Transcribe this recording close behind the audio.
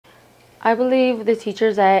I believe the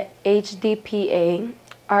teachers at HDPA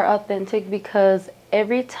are authentic because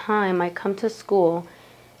every time I come to school,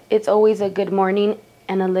 it's always a good morning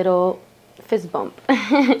and a little fist bump.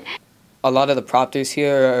 A lot of the proctors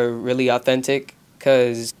here are really authentic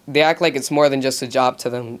because they act like it's more than just a job to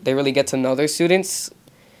them. They really get to know their students.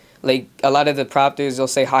 Like, a lot of the proctors, they'll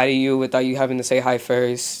say hi to you without you having to say hi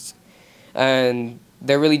first. And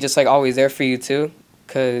they're really just like always there for you too.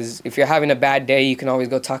 Because if you're having a bad day, you can always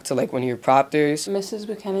go talk to like one of your proctors. Mrs.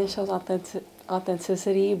 Buchanan shows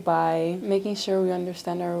authenticity by making sure we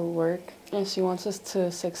understand our work, and she wants us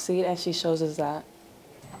to succeed, and she shows us that.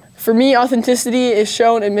 For me, authenticity is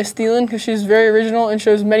shown in Miss Thielen because she's very original and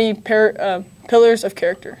shows many pillars of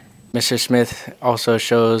character. Mr. Smith also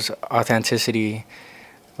shows authenticity.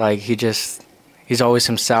 Like, he's always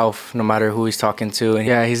himself, no matter who he's talking to. And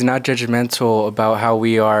yeah, he's not judgmental about how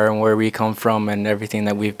we are and where we come from and everything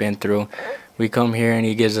that we've been through. We come here and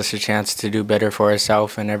he gives us a chance to do better for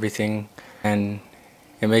ourselves and everything. And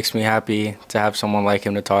it makes me happy to have someone like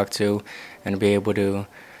him to talk to and be able to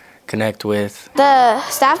connect with. The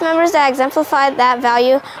staff members that exemplify that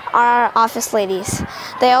value are our office ladies.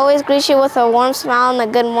 They always greet you with a warm smile and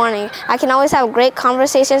a good morning. I can always have great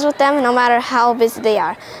conversations with them no matter how busy they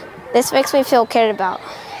are. This makes me feel cared about.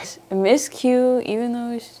 Miss Q, even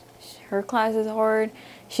though her class is hard,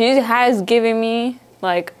 she has given me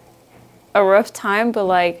like a rough time, but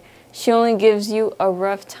like she only gives you a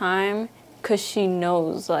rough time because she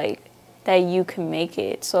knows like that you can make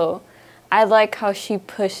it. So I like how she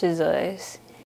pushes us